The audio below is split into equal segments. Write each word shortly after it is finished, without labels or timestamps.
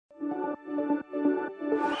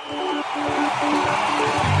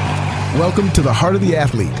Welcome to the Heart of the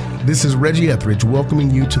Athlete. This is Reggie Etheridge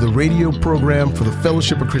welcoming you to the radio program for the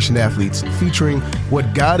Fellowship of Christian Athletes, featuring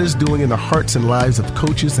what God is doing in the hearts and lives of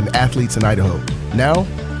coaches and athletes in Idaho. Now,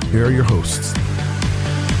 here are your hosts.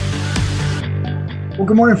 Well,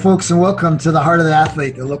 good morning, folks, and welcome to the Heart of the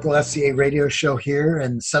Athlete, the local FCA radio show here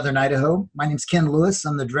in Southern Idaho. My name is Ken Lewis.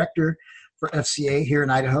 I'm the director for FCA here in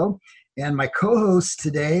Idaho. And my co-host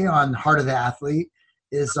today on Heart of the Athlete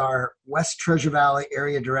is our West Treasure Valley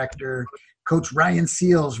area director, Coach Ryan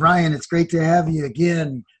Seals. Ryan, it's great to have you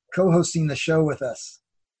again co-hosting the show with us.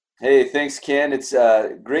 Hey, thanks, Ken. It's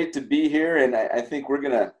great to be here, and I think we're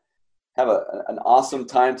going to have an awesome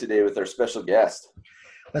time today with our special guest.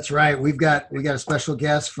 That's right. We got a special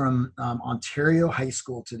guest from Ontario High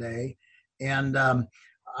School today, and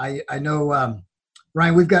I know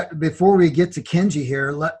Ryan. We've got, before we get to Kenji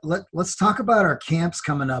here, let's talk about our camps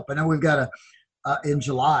coming up. I know we've got in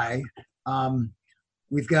July.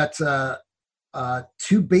 We've got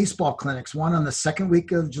two baseball clinics, one on the second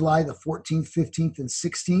week of July, the 14th, 15th, and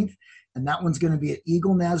 16th. And that one's going to be at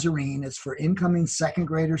Eagle Nazarene. It's for incoming second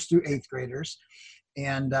graders through eighth graders.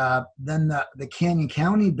 And then the Canyon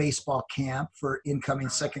County baseball camp for incoming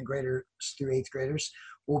second graders through eighth graders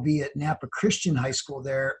will be at Napa Christian High School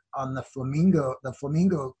there on the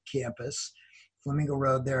Flamingo campus, Flamingo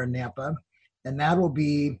Road there in Napa. And that will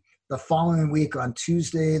be the following week on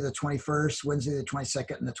Tuesday, the 21st, Wednesday, the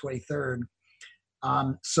 22nd, and the 23rd.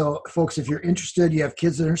 So, folks, if you're interested, you have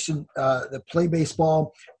kids that are interested that play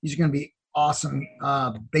baseball. These are going to be awesome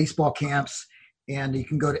baseball camps, and you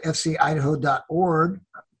can go to fcaidaho.org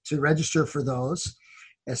to register for those.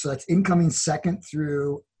 And so that's incoming second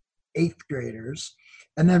through eighth graders.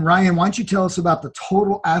 And then, Ryan, why don't you tell us about the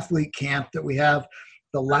total athlete camp that we have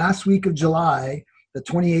the last week of July, the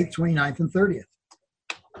 28th, 29th, and 30th.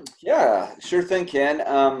 Yeah, sure thing, Ken.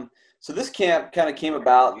 So this camp kind of came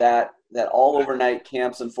about that all overnight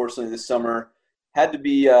camps, unfortunately, this summer had to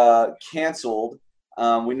be canceled.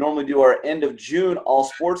 We normally do our end of June all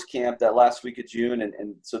sports camp that last week of June,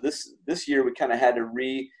 and so this year we kind of had to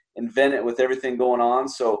reinvent it with everything going on.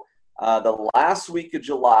 So the last week of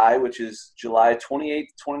July, which is July 28th,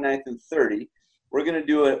 29th, and 30, we're going to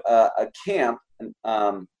do a camp,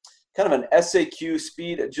 kind of an SAQ,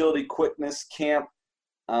 speed, agility, quickness camp.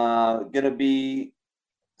 Going to be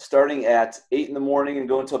starting at 8 in the morning and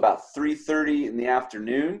going until about 3:30 in the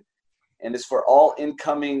afternoon. And it's for all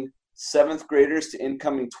incoming 7th graders to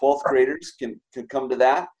incoming 12th graders can come to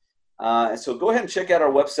that. And so go ahead and check out our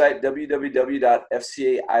website,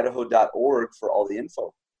 www.fcaidaho.org, for all the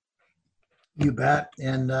info. You bet.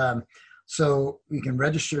 And so you can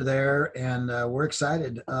register there, and we're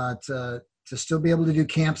excited to still be able to do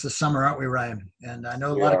camps this summer, aren't we, Ryan? And I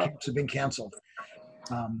know a lot of camps have been canceled.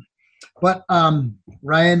 But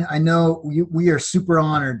Ryan, I know we are super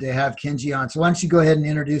honored to have Kenji on. So why don't you go ahead and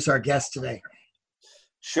introduce our guest today?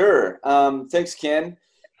 Sure. Thanks, Ken.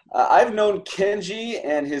 I've known Kenji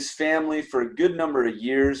and his family for a good number of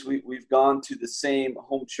years. We've gone to the same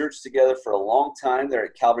home church together for a long time. They're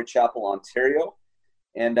at Calvary Chapel, Ontario.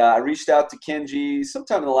 And I reached out to Kenji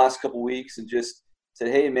sometime in the last couple of weeks and just said,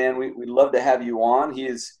 hey, man, we'd love to have you on. He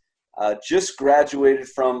is just graduated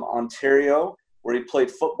from Ontario, where he played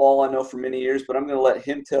football, I know, for many years, but I'm going to let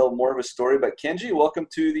him tell more of a story. But Kenji, welcome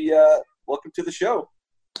to the show.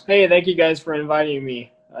 Hey, thank you guys for inviting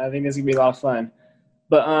me. I think this is gonna be a lot of fun.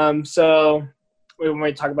 But so we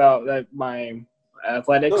might talk about my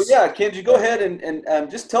athletics. So yeah, Kenji, go ahead and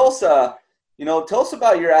just tell us, tell us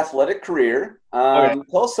about your athletic career. Okay.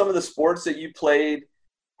 Tell us some of the sports that you played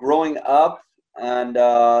growing up, and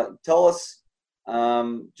tell us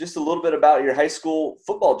just a little bit about your high school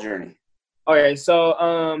football journey. Okay, so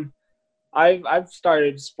I've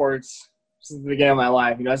started sports since the beginning of my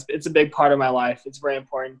life. You know, it's a big part of my life. It's very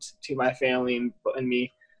important to my family and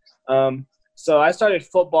me. So I started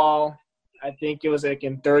football. I think it was like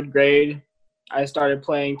in third grade. I started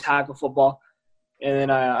playing tackle football, and then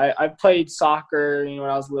I played soccer. You know,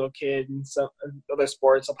 when I was a little kid, and some other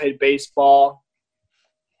sports. I played baseball,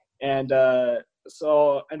 and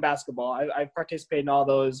basketball. I participated in all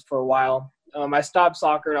those for a while. I stopped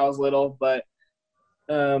soccer when I was little, but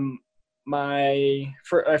my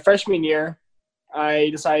freshman year, I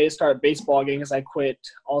decided to start baseball again because I quit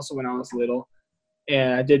also when I was little.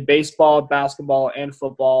 And I did baseball, basketball, and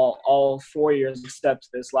football all 4 years except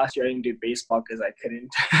this last year I didn't do baseball because I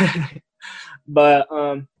couldn't. But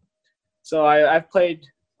so I've played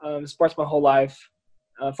sports my whole life.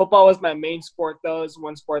 Football was my main sport, though. It's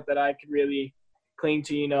one sport that I could really cling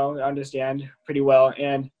to, understand pretty well.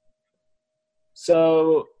 And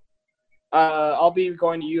so I'll be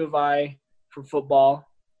going to U of I for football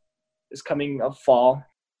this coming fall.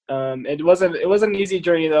 It wasn't an easy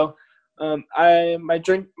journey though. My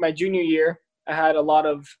junior year, I had a lot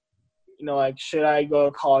of, like, should I go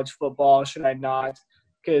to college football? Should I not?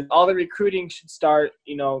 Because all the recruiting should start,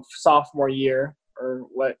 sophomore year or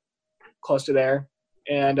close to there.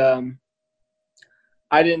 And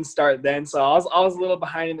I didn't start then, so I was a little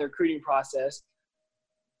behind in the recruiting process.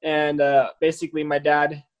 And basically, my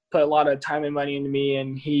dad put a lot of time and money into me,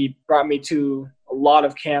 and he brought me to a lot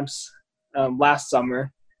of camps last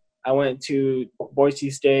summer. I went to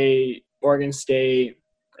Boise State, Oregon State,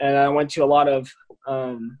 and I went to a lot of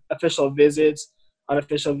official visits,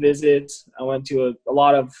 unofficial visits. I went to a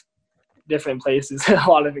lot of different places, a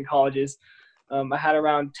lot of different colleges. I had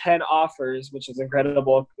around 10 offers, which is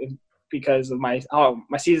incredible because of how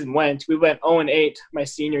my season went. We went 0-8 my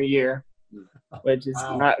senior year, which is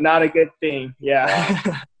not a good thing. Yeah.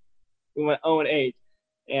 Wow. We went 0-8.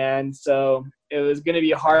 And so it was going to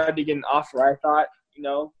be hard to get an offer, I thought,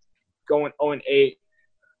 going 0-8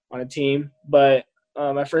 on a team. But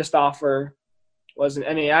my first offer was an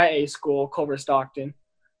NAIA school, Culver Stockton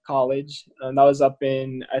College. That was up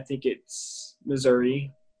in, I think it's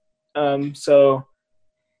Missouri. So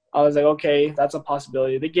I was like, okay, that's a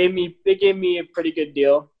possibility. They gave me a pretty good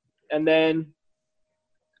deal. And then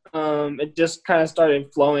it just kind of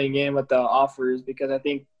started flowing in with the offers because I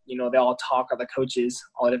think, they all talk, or the coaches,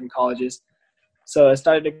 all the different colleges. So it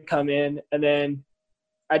started to come in, and then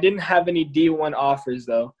I didn't have any D1 offers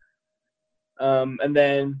though. And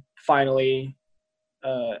then finally,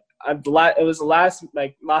 it was the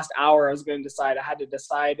last hour I was going to decide. I had to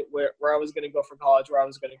decide where I was going to go for college, where I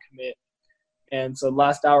was going to commit. And so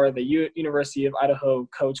last hour, the University of Idaho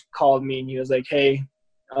coach called me, and he was like, hey,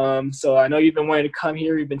 so I know you've been wanting to come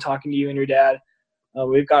here. We've been talking to you and your dad.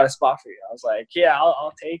 We've got a spot for you. I was like, yeah,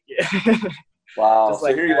 I'll take it. Wow. So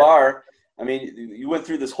here you are. I mean, you went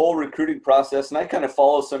through this whole recruiting process, and I kind of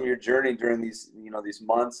followed some of your journey during these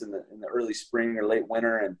months in the early spring or late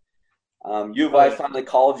winter. And U of I finally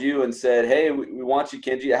called you and said, hey, we want you,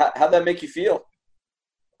 Kenji. How'd that make you feel?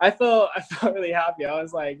 I felt really happy. I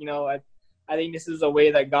was like, I think this is a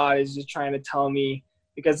way that God is just trying to tell me,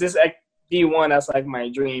 because this D1, that's like my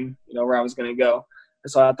dream, where I was going to go. And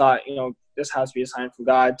so I thought, this has to be a sign from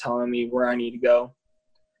God telling me where I need to go.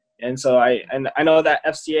 And so I know that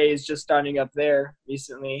FCA is just starting up there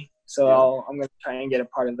recently. So I'm going to try and get a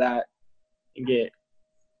part of that and get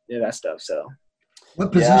that stuff. So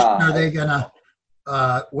what position are they going to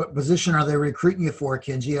what position are they recruiting you for,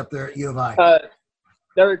 Kenji, up there at U of I?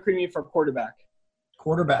 They're recruiting me for quarterback.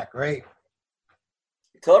 Quarterback, great.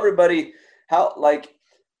 Tell everybody how,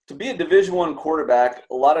 to be a Division I quarterback,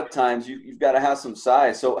 a lot of times you've got to have some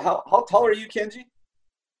size. So how tall are you, Kenji?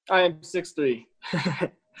 I am 6'3".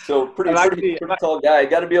 So pretty tall guy. You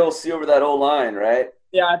got to be able to see over that old line, right?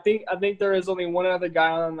 Yeah, I think there is only one other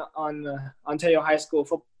guy on the Ontario High School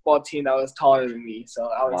football team that was taller than me. So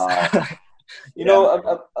I was. Wow. You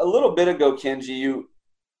know, a little bit ago, Kenji, you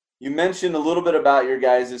mentioned a little bit about your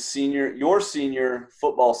senior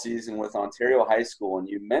football season with Ontario High School, and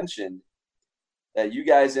you mentioned that you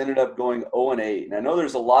guys ended up going 0-8. And I know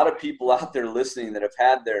there's a lot of people out there listening that have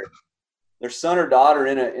had their son or daughter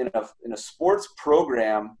in a sports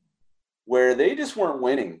program where they just weren't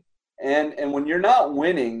winning. And when you're not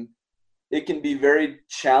winning, it can be very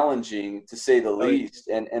challenging, to say the least.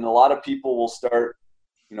 And a lot of people will start,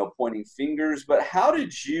 pointing fingers. But how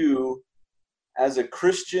did you, as a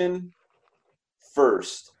Christian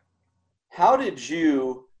first, how did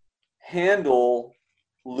you handle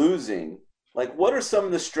losing? Like, what are some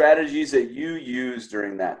of the strategies that you used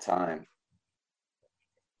during that time?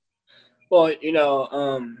 Well,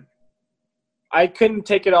 I couldn't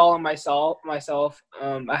take it all on myself.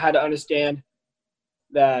 I had to understand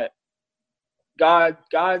that God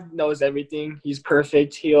knows everything. He's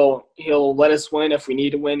perfect. He'll let us win if we need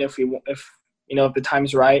to win, if the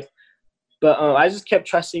time's right. But I just kept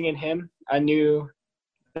trusting in Him. I knew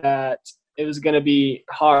that it was going to be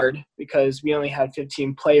hard because we only had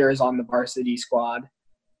 15 players on the varsity squad,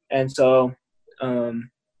 and so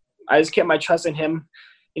I just kept my trust in Him.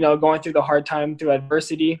 Going through the hard time, through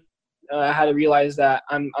adversity, I had to realize that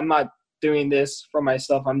I'm not doing this for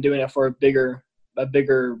myself. I'm doing it for a bigger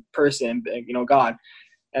person, God.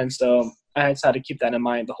 And so I just had to keep that in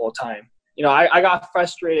mind the whole time. I got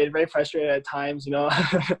very frustrated at times,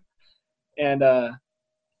 and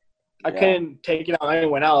I couldn't take it on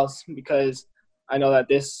anyone else because I know that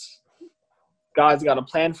God's got a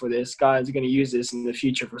plan for this. God's going to use this in the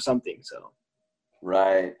future for something. So,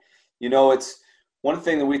 right. It's one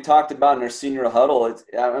thing that we talked about in our senior huddle.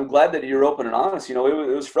 I'm glad that you're open and honest. It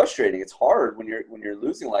was frustrating. It's hard when you're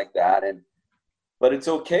losing like that. And but it's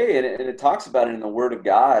okay. And it talks about it in the Word of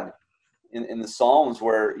God, in the Psalms,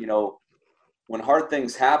 where, when hard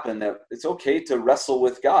things happen, that it's okay to wrestle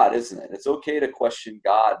with God, isn't it? It's okay to question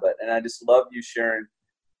God. And I just love you sharing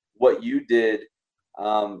what you did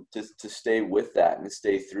to stay with that and to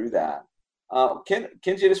stay through that. Kenji,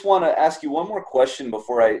 I just want to ask you one more question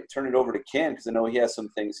before I turn it over to Ken, because I know he has some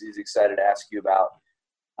things he's excited to ask you about.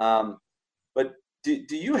 But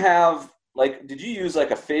do you have, did you use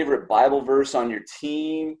a favorite Bible verse on your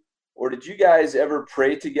team, or did you guys ever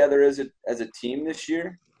pray together as a team this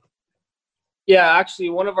year? Yeah, actually,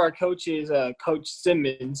 one of our coaches, Coach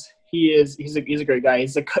Simmons, he's a great guy.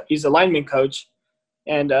 He's a lineman coach,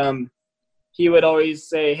 and he would always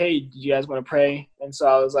say, "Hey, do you guys want to pray?" And so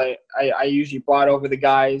I was like, I usually brought over the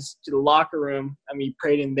guys to the locker room, and we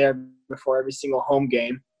prayed in there before every single home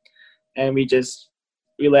game, and we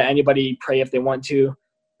let anybody pray if they want to,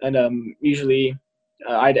 and usually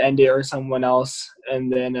I'd end it or someone else,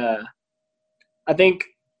 and then I think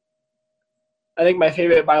my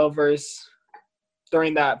favorite Bible verse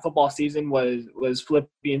during that football season was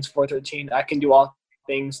Philippians 4:13. I can do all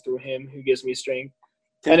things through Him who gives me strength.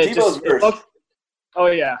 Tim Tebow's verse. Oh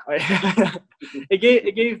yeah,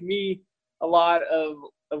 it gave me a lot of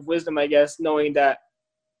wisdom, I guess, knowing that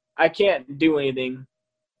I can't do anything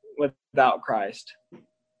without Christ,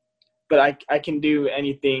 but I can do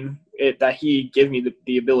anything that He gives me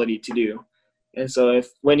the ability to do. And so if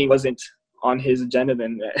winning wasn't on His agenda,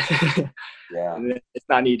 then it's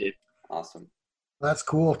not needed. Awesome. That's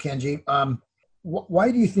cool, Kenji.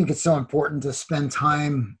 Why do you think it's so important to spend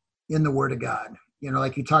time in the Word of God?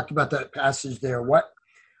 Like you talked about that passage there.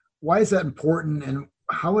 Why is that important, and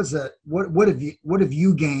how is that? What have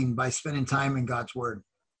you gained by spending time in God's Word?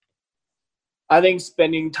 I think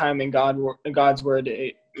spending time in God's Word,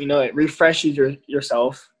 it refreshes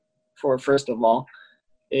yourself. For first of all,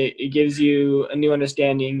 it gives you a new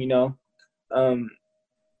understanding. How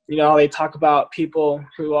they talk about people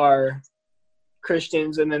who are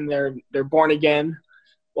Christians and then they're born again.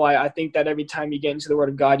 Well, I think that every time you get into the Word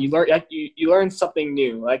of God, you learn something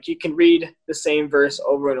new. Like, you can read the same verse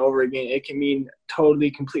over and over again. It can mean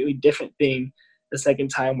completely different thing the second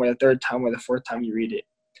time or the third time or the fourth time you read it.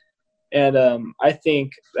 And I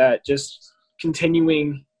think that just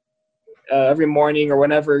continuing every morning or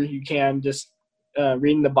whenever you can, just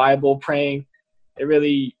reading the Bible, praying, it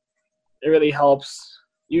really helps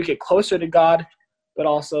you get closer to God, but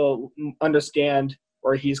also understand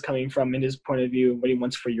where He's coming from in His point of view, what He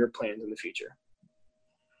wants for your plans in the future.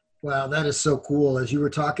 Wow, that is so cool. As you were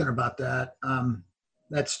talking about that,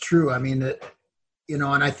 that's true. I mean,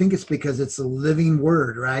 and I think it's because it's a living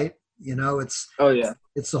Word, right? It's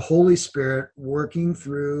the Holy Spirit working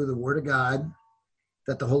through the Word of God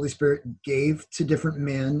that the Holy Spirit gave to different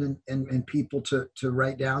men and people to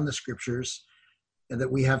write down the scriptures that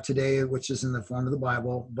we have today, which is in the form of the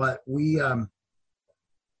Bible. But we,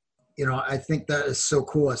 I think that is so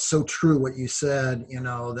cool. It's so true what you said,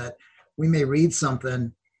 that we may read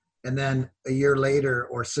something and then a year later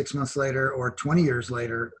or 6 months later or 20 years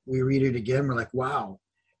later, we read it again. We're like, wow,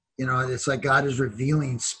 it's like God is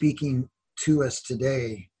speaking to us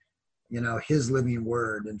today, His living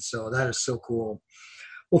Word. And so that is so cool.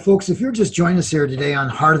 Well, folks, if you're just joining us here today on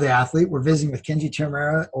Heart of the Athlete, we're visiting with Kenji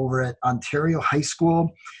Teramura over at Ontario High School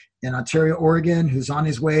in Ontario, Oregon, who's on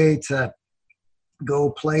his way to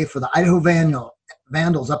go play for the Idaho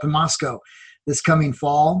Vandals up in Moscow this coming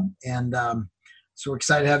fall. And so we're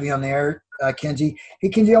excited to have you on the air, Kenji. Hey,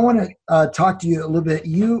 Kenji, I want to talk to you a little bit.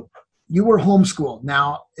 You were homeschooled.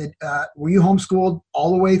 Now, were you homeschooled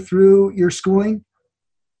all the way through your schooling?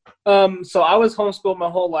 So I was homeschooled my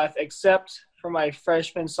whole life, except for my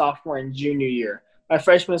freshman, sophomore, and junior year. My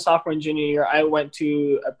freshman, sophomore, and junior year, I went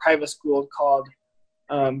to a private school called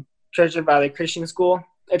Treasure Valley Christian School.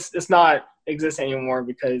 It's not exist anymore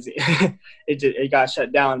because it got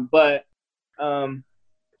shut down. But I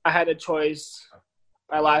had a choice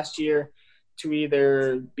my last year to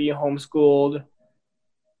either be homeschooled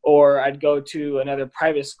or I'd go to another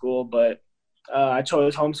private school. But I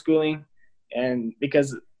chose homeschooling, and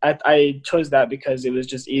because I chose that because it was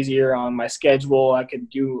just easier on my schedule. I could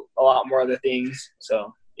do a lot more other things.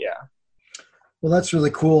 So, yeah. Well, that's really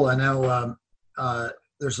cool. I know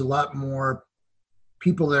there's a lot more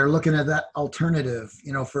people that are looking at that alternative,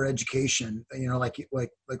 for education, like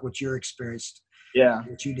what you experienced,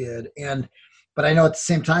 what you did. But I know at the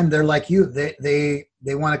same time, they're like you, they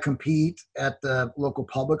want to compete at the local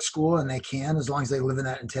public school, and they can, as long as they live in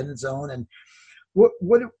that attendance zone. And what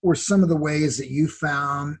were some of the ways that you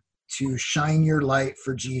found to shine your light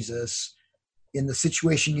for Jesus in the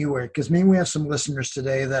situation you were? Because maybe we have some listeners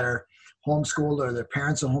today that are homeschooled, or their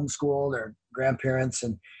parents are homeschooled, or grandparents,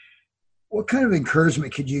 and what kind of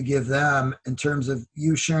encouragement could you give them in terms of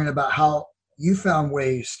you sharing about how you found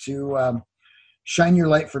ways to shine your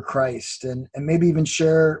light for Christ, and maybe even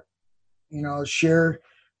share your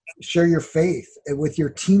faith with your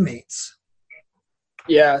teammates?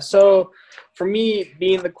 Yeah. So for me,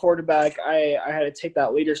 being the quarterback, I had to take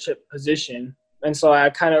that leadership position. And so I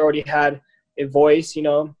kind of already had a voice,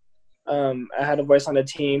 I had a voice on the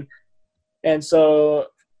team. And so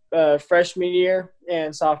freshman year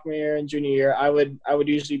and sophomore year and junior year, I would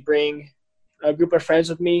usually bring a group of friends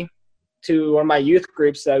with me to one of my youth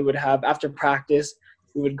groups that I would have after practice.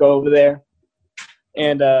 We would go over there,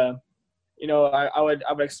 and I would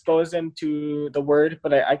expose them to the word,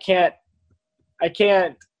 but I can't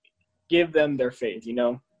give them their faith.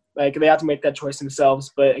 Like they have to make that choice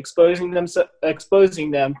themselves. But exposing them,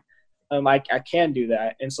 I can do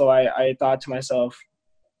that. And so I thought to myself,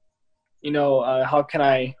 how can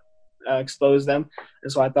I expose them?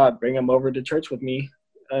 And so I thought, bring them over to church with me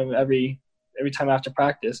every time after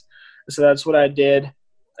practice. And so that's what I did.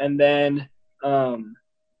 And then,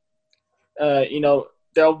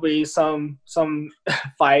 there'll be some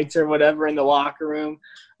fights or whatever in the locker room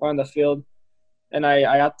or on the field. And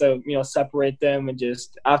I have to, separate them, and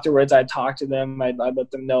just afterwards I talk to them. I'd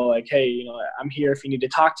let them know, like, hey, I'm here if you need to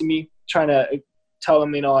talk to me. Trying to tell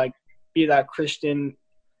them, like, be that Christian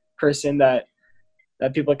person that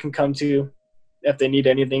people can come to if they need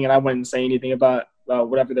anything. And I wouldn't say anything about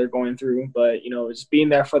whatever they're going through, but just being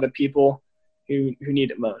there for the people who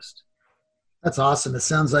need it most. That's awesome. It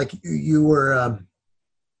sounds like you were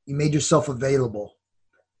you made yourself available.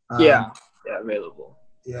 Available.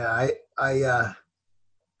 Yeah, I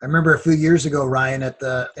remember a few years ago, Ryan, at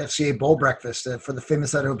the FCA Bowl Breakfast for the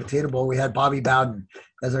famous Idaho Potato Bowl, we had Bobby Bowden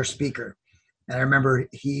as our speaker. And I remember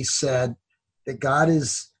he said that God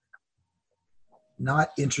is not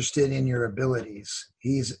interested in your abilities.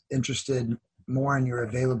 He's interested more in your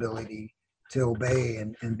availability to obey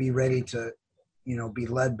and be ready to, be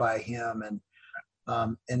led by him.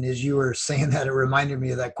 And as you were saying that, it reminded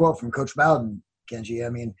me of that quote from Coach Bowden, Kenji. I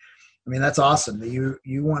mean, that's awesome that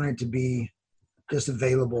you wanted to be just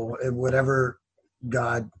available at whatever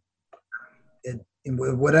in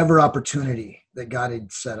whatever opportunity that God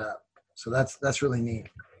had set up. So that's really neat.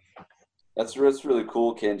 That's really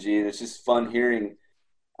cool, Kenji. And it's just fun hearing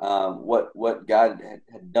what God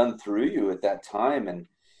had done through you at that time. And,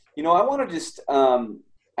 I want to just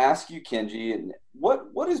ask you, Kenji,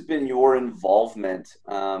 what has been your involvement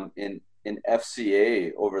in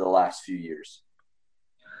FCA over the last few years?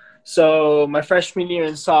 So my freshman year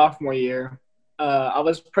and sophomore year, I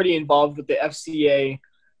was pretty involved with the FCA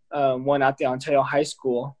one at the Ontario High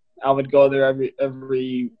School. I would go there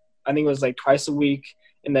every I think it was like twice a week.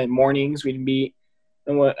 In the mornings we'd meet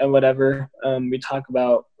and whatever. We talk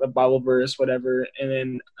about a Bible verse, whatever. And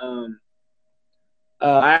then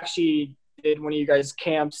I actually did one of you guys'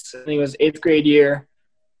 camps. I think it was 8th grade year.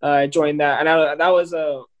 I joined that, and that was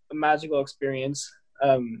a magical experience.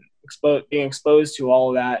 Being exposed to all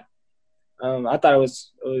of that. I thought it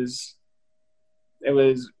was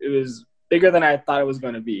bigger than I thought it was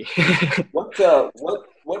going to be.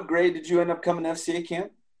 What grade did you end up coming to FCA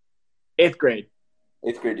camp? 8th grade.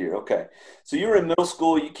 8th grade year. Okay. So you were in middle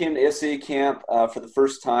school. You came to FCA camp for the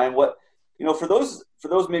first time. What, for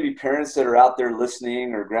those maybe parents that are out there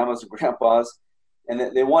listening, or grandmas or grandpas, and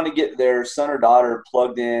that they want to get their son or daughter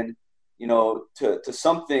plugged in, to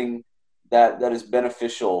something that is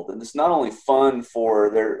beneficial, and it's not only fun for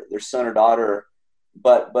their son or daughter,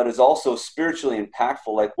 but is also spiritually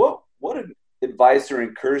impactful. Like what advice or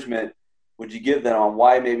encouragement would you give them on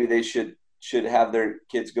why maybe they should have their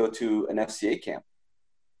kids go to an FCA camp?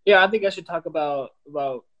 Yeah, I think I should talk about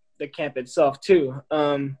the camp itself too.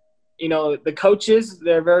 The coaches,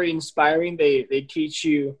 they're very inspiring. They teach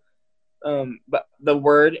you the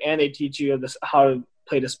word, and they teach you how to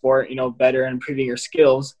play the sport, better, and improving your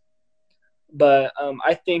skills. But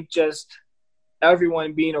I think just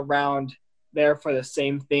everyone being around there for the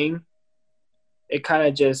same thing, it kind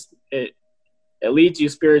of just it leads you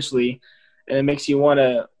spiritually, and it makes you want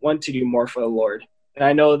to do more for the Lord. And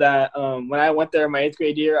I know that when I went there my 8th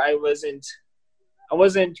grade year, I wasn't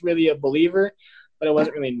really a believer, but I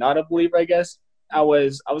wasn't really not a believer, I guess. I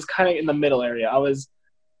was kind of in the middle area. I was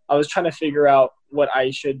trying to figure out what I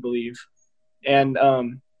should believe. And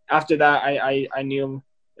after that, I knew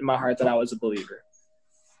in my heart that I was a believer.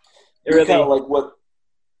 You're kind of like what?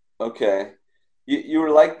 Okay, you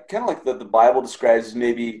were like kind of like the Bible describes as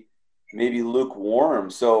maybe lukewarm.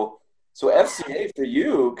 So FCA for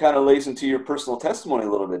you kind of lays into your personal testimony a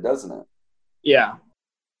little bit, doesn't it? Yeah.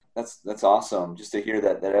 That's awesome just to hear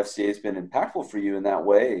that FCA has been impactful for you in that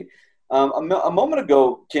way. A moment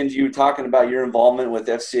ago, Kenji, you were talking about your involvement with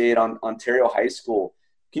FCA at Ontario High School.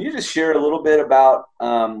 Can you just share a little bit about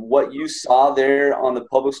what you saw there on the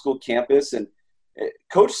public school campus? And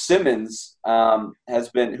Coach Simmons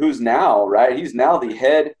who's now, right? He's now the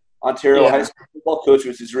head Ontario High School football coach,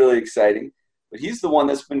 which is really exciting. But he's the one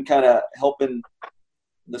that's been kind of helping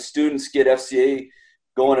the students get FCA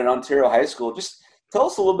going at Ontario High School. Just tell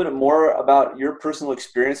us a little bit more about your personal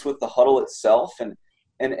experience with the huddle itself. And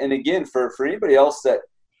again, for anybody else that,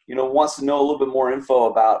 wants to know a little bit more info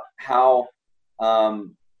about how,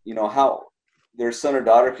 how their son or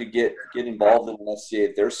daughter could get involved in an FCA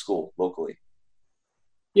at their school locally.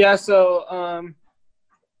 Yeah, so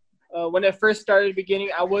when it first started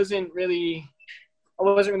beginning, I wasn't really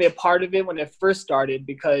a part of it when it first started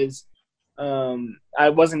because I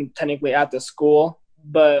wasn't technically at the school.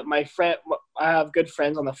 But I have good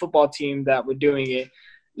friends on the football team that were doing it.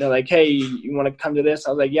 They're like, "Hey, you want to come to this?" I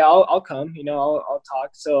was like, "Yeah, I'll come. I'll talk."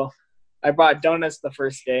 So I brought donuts the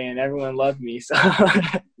first day, and everyone loved me. So,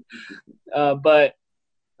 but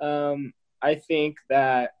I think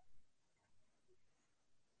that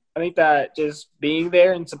just being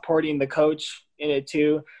there and supporting the coach in it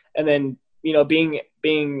too, and then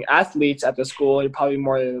being athletes at the school, you're probably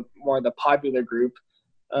more of the popular group.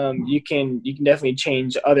 You can definitely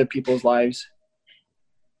change other people's lives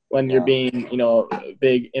when you're being a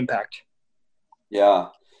big impact. Yeah,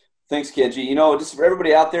 thanks, Kenji. Just for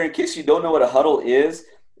everybody out there, in case you don't know what a huddle is,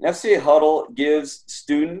 an FCA huddle gives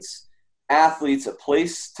students, athletes a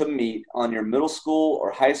place to meet on your middle school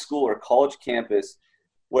or high school or college campus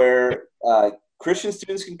where Christian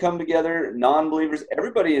students can come together, non-believers,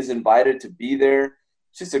 everybody is invited to be there.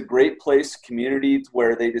 It's just a great place, community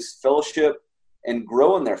where they just fellowship and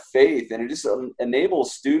grow in their faith. And it just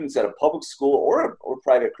enables students at a public school or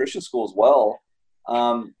private Christian school as well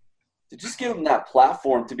to just give them that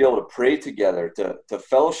platform to be able to pray together, to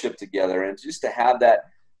fellowship together, and just to have that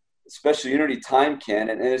special unity time, Ken.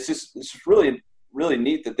 And it's really, really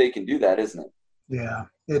neat that they can do that, isn't it? Yeah,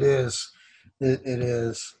 it is. It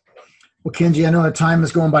is. Well, Kenji, I know the time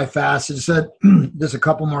is going by fast. I just said there's a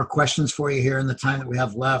couple more questions for you here in the time that we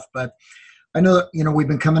have left. But I know that, we've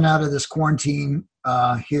been coming out of this quarantine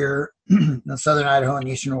here in southern Idaho and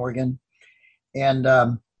eastern Oregon. And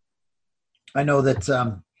I know that,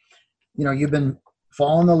 you've been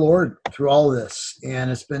following the Lord through all of this.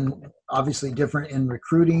 And it's been obviously different in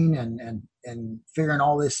recruiting and figuring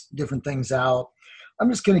all these different things out. I'm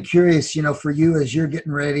just kind of curious, for you as you're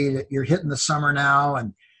getting ready, you're hitting the summer now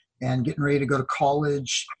and getting ready to go to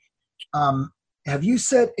college. Have you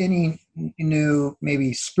set any new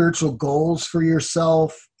maybe spiritual goals for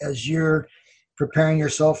yourself as you're preparing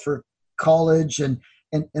yourself for college? And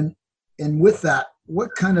with that, what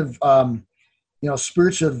kind of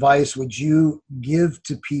spiritual advice would you give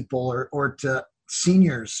to people or to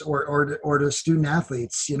seniors or to student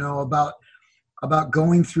athletes, about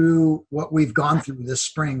going through what we've gone through this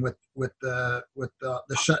spring with the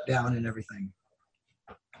shutdown and everything?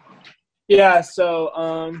 Yeah,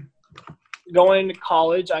 so going to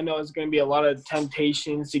college, I know it's going to be a lot of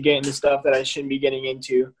temptations to get into stuff that I shouldn't be getting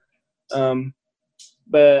into.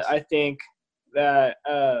 But I think that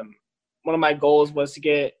one of my goals was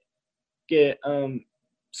to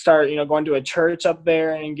start, going to a church up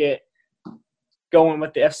there and get going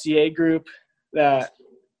with the FCA group that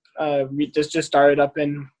we just started up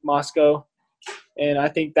in Moscow. And I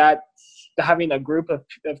think that having a group of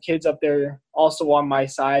kids up there also on my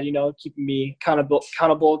side, keeping me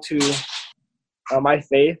accountable to my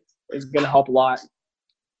faith is going to help a lot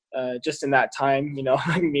just in that time,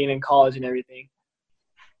 being in college and everything.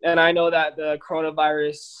 And I know that the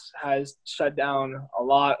coronavirus has shut down a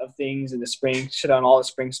lot of things in the spring, shut down all the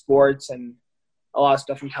spring sports and a lot of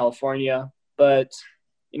stuff in California. But,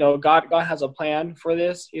 God has a plan for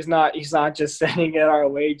this. He's not just sending it our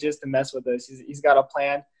way just to mess with us. He's got a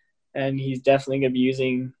plan, and he's definitely going to be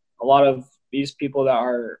using a lot of these people that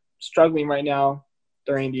are struggling right now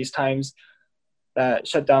during these times that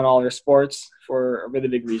shut down all their sports for a really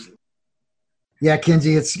big reason. Yeah,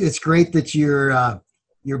 Kenji, it's great that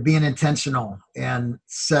you're being intentional and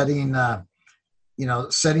setting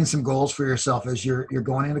some goals for yourself as you're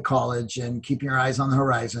going into college and keeping your eyes on the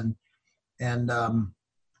horizon. And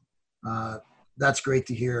that's great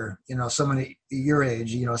to hear. Someone your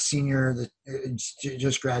age, a senior that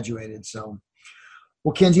just graduated. So,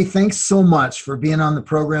 well, Kenji, thanks so much for being on the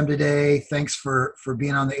program today. Thanks for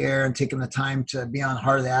being on the air and taking the time to be on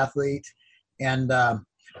Heart of the Athlete. And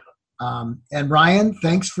Ryan,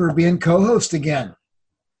 thanks for being co-host again.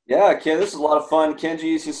 Yeah, Ken, this is a lot of fun.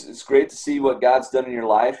 Kenji, it's great to see what God's done in your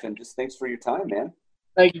life, and just thanks for your time, man.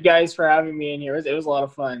 Thank you guys for having me in here. It was a lot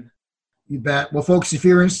of fun. You bet. Well, folks, if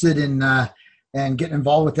you're interested in and getting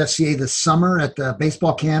involved with FCA this summer at the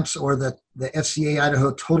baseball camps or the FCA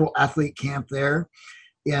Idaho Total Athlete Camp there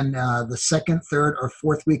in the 2nd, 3rd, or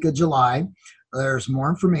 4th week of July, there's more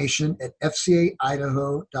information at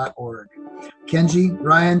fcaidaho.org. Kenji,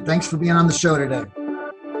 Ryan, thanks for being on the show today.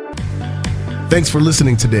 Thanks for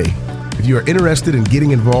listening today. If you are interested in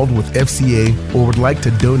getting involved with FCA or would like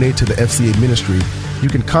to donate to the FCA ministry, you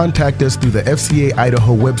can contact us through the FCA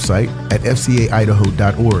Idaho website at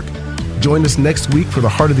fcaidaho.org. Join us next week for The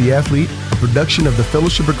Heart of the Athlete, a production of the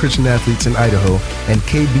Fellowship of Christian Athletes in Idaho and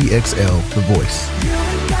KBXL, The Voice.